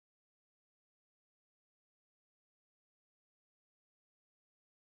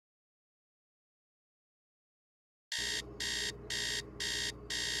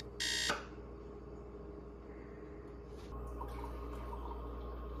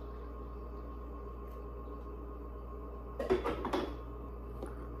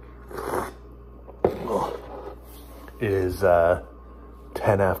It is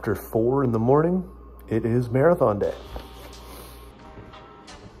 10 after 4 in the morning. It is marathon day.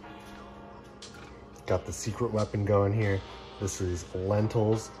 Got the secret weapon going here. This is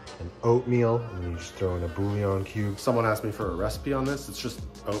lentils and oatmeal, and you just throw in a bouillon cube. Someone asked me for a recipe on this. It's just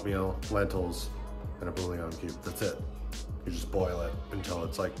oatmeal, lentils, and a bouillon cube. That's it. You just boil it until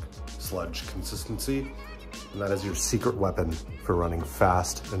it's like sludge consistency. And that is your secret weapon for running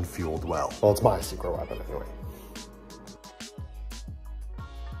fast and fueled well. Well, it's my secret weapon anyway.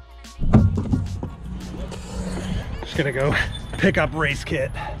 Just gonna go pick up race kit.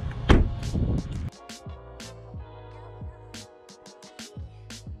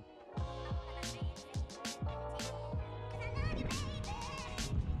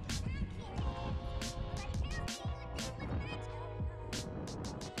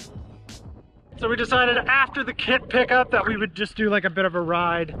 So we decided after the kit pickup that we would just do like a bit of a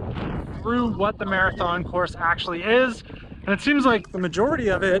ride through what the marathon course actually is. And it seems like the majority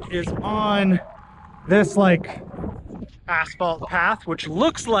of it is on this like asphalt path, which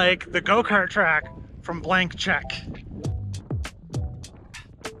looks like the go-kart track from Blank Check.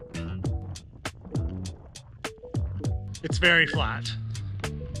 It's very flat.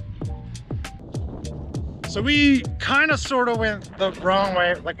 So we kind of sort of went the wrong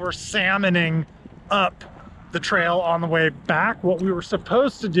way, like we're salmoning up the trail on the way back. What we were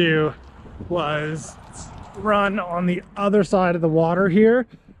supposed to do was run on the other side of the water here,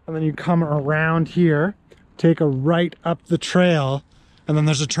 and then you come around here, take a right up the trail, and then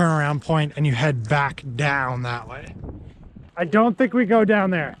there's a turnaround point and you head back down that way. I don't think we go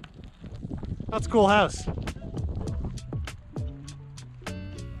down there. That's a cool house.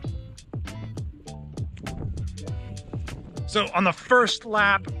 So on the first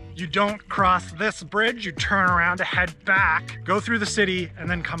lap, you don't cross this bridge, you turn around to head back, go through the city, and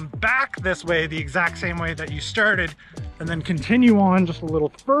then come back this way the exact same way that you started, and then continue on just a little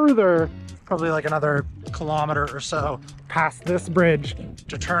further, probably like another kilometer or so, past this bridge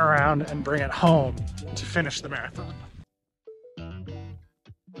to turn around and bring it home to finish the marathon.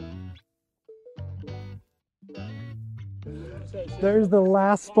 There's the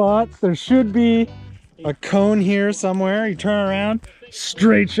last spot. There should be a cone here somewhere. You turn around,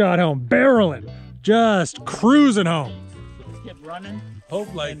 straight shot home, barreling, just cruising home. Just keep running.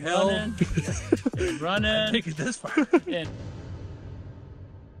 Hope like hell. Running. Take it this far. And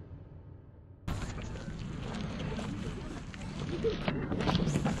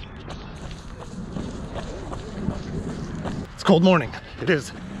it's a cold morning. It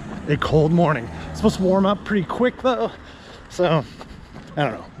is a cold morning. It's supposed to warm up pretty quick though. So, I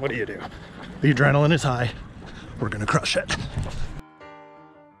don't know. What do you do? The adrenaline is high. We're gonna crush it.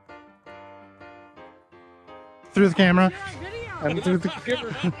 Through the camera. And through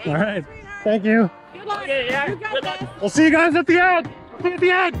the... All right. Thank you. good luck. Okay, yeah. Good luck. We'll see you guys at the end. See you at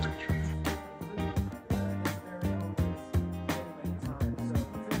the end.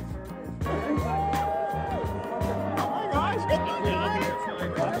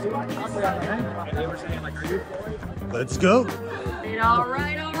 Let's go. All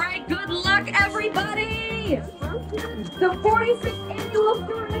right. Good luck, everybody. The 46th annual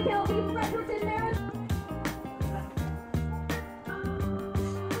Stuart McKelvey Fredericton Marathon.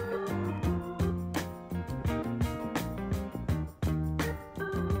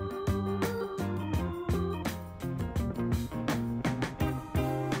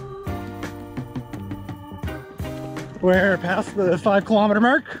 We're past the 5 kilometer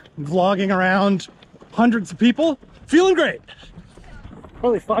mark, vlogging around hundreds of people, feeling great.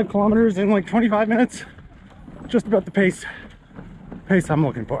 Probably 5 kilometers in like 25 minutes, just about the pace I'm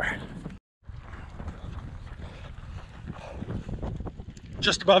looking for.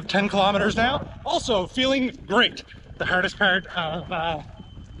 Just above 10 kilometers now, also feeling great. The hardest part of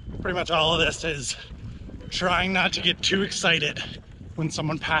pretty much all of this is trying not to get too excited when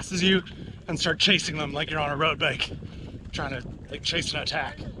someone passes you and start chasing them like you're on a road bike, trying to like chase an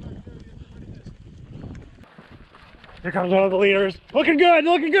attack. Here comes one of the leaders. Looking good,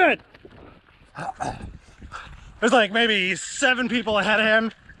 looking good. There's like maybe 7 people ahead of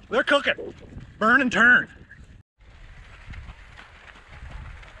him. They're cooking, burn and turn.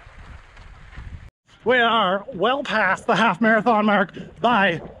 We are well past the half marathon mark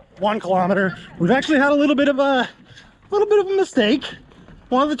by 1 kilometer. We've actually had a little bit of a mistake.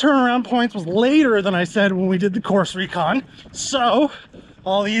 One of the turnaround points was later than I said when we did the course recon. So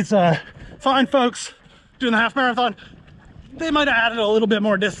all these fine folks doing the half marathon they might have added a little bit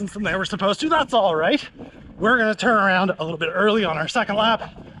more distance than they were supposed to. That's all right. We're gonna turn around a little bit early on our second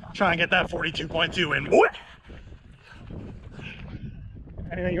lap, try and get that 42.2 in. Boy.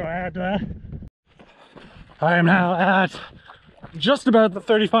 Anything you want to add to that? I am now at just about the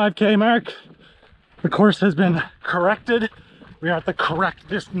 35K mark. The course has been corrected. We are at the correct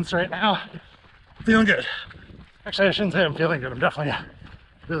distance right now. Feeling good. Actually, I shouldn't say I'm feeling good. I'm definitely,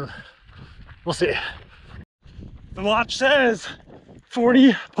 we'll see. The watch says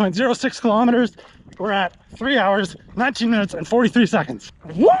 40.06 kilometers. We're at 3 hours, 19 minutes, and 43 seconds.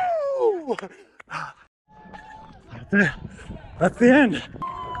 Woo! That's it. That's the end.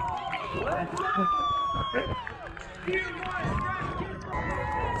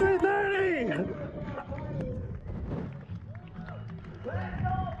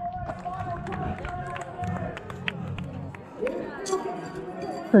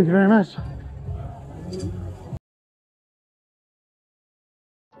 Thank you very much.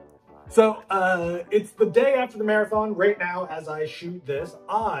 So, it's the day after the marathon. Right now, as I shoot this,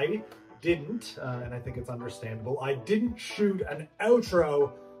 I didn't, and I think it's understandable, I didn't shoot an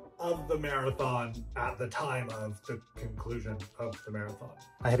outro of the marathon at the time of the conclusion of the marathon.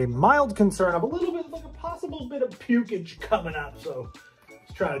 I had a mild concern of a little bit, like a possible bit of pukage coming up, so I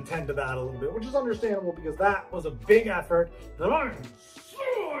was trying to tend to that a little bit, which is understandable because that was a big effort that I'm so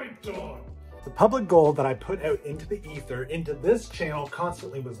hyped on. The public goal that I put out into the ether, into this channel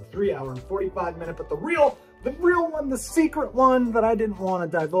constantly was a 3 hour and 45 minute, but the real one, the secret one that I didn't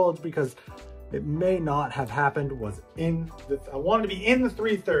want to divulge because it may not have happened was I wanted to be in the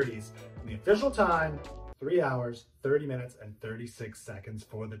 3:30s. And the official time, 3 hours, 30 minutes, and 36 seconds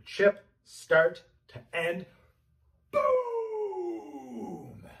for the chip start to end. Boom!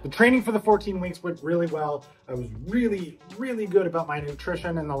 The training for the 14 weeks went really well. I was really, really good about my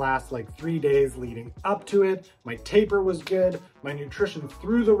nutrition in the last like 3 days leading up to it. My taper was good. My nutrition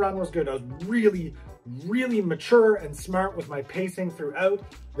through the run was good. I was really, really mature and smart with my pacing throughout.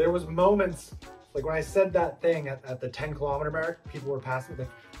 There was moments, like when I said that thing at the 10-kilometer mark, people were passing me.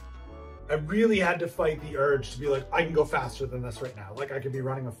 I really had to fight the urge to be like, I can go faster than this right now. Like I could be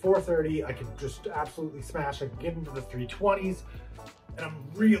running a 4:30, I could just absolutely smash, I could get into the 3:20s. And I'm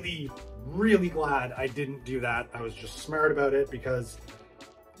really, really glad I didn't do that. I was just smart about it because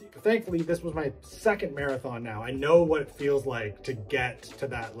thankfully this was my second marathon now. I know what it feels like to get to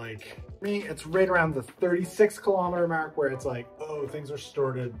that, like, for me, it's right around the 36-kilometer mark where it's like, oh, things are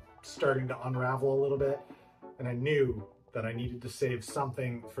starting to unravel a little bit. And I knew that I needed to save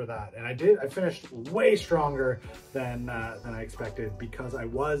something for that. And I did. I finished way stronger than I expected because I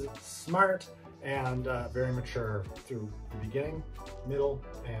was smart and very mature through the beginning, middle,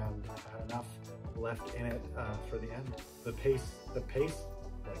 and had enough left in it for the end. The pace,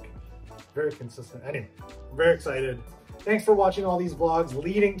 like very consistent. Anyway, I'm very excited. Thanks for watching all these vlogs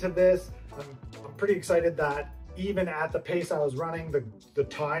leading to this. I'm pretty excited that even at the pace I was running, the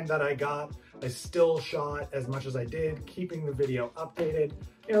time that I got, I still shot as much as I did, keeping the video updated.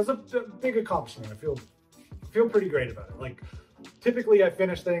 You know, it's a big accomplishment. I feel pretty great about it. Like, typically I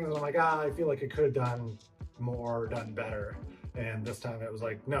finish things and I'm like, I feel like I could have done more, done better. And this time it was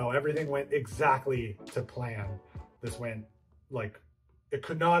like, no, everything went exactly to plan. This went like, it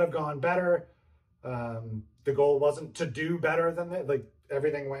could not have gone better. The goal wasn't to do better than that. Like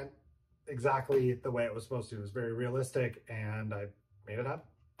everything went exactly the way it was supposed to. It was very realistic and I made it happen.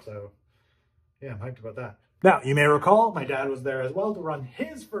 So yeah, I'm hyped about that. Now, you may recall my dad was there as well to run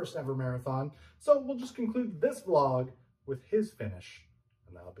his first ever marathon. So we'll just conclude this vlog with his finish,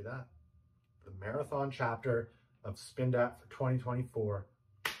 and that'll be that. The marathon chapter of SpinDat for 2024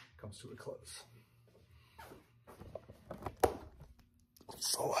 comes to a close. I'm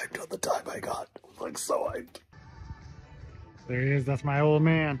so hyped on the time I got. I'm like so hyped. There he is. That's my old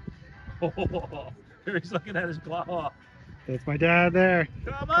man. Oh, he's looking at his claw. That's my dad there.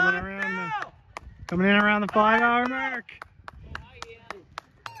 Coming in around the 5 hour mark.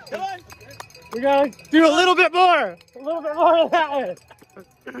 Come on. We gotta do a little bit more of that way.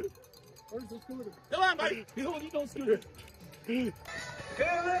 Where's the scooter? Come on, buddy. You don't need no scooter. Philip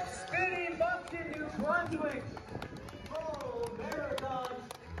spinning Bumpkin, New Brunswick. Oh, marathon.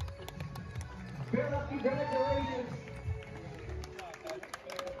 Philip, congratulations.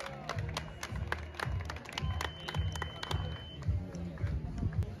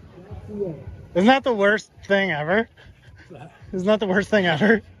 Isn't that the worst thing ever? Isn't that the worst thing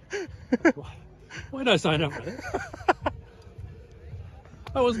ever? Why did I sign up for this?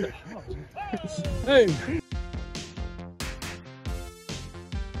 I wasn't. Hey.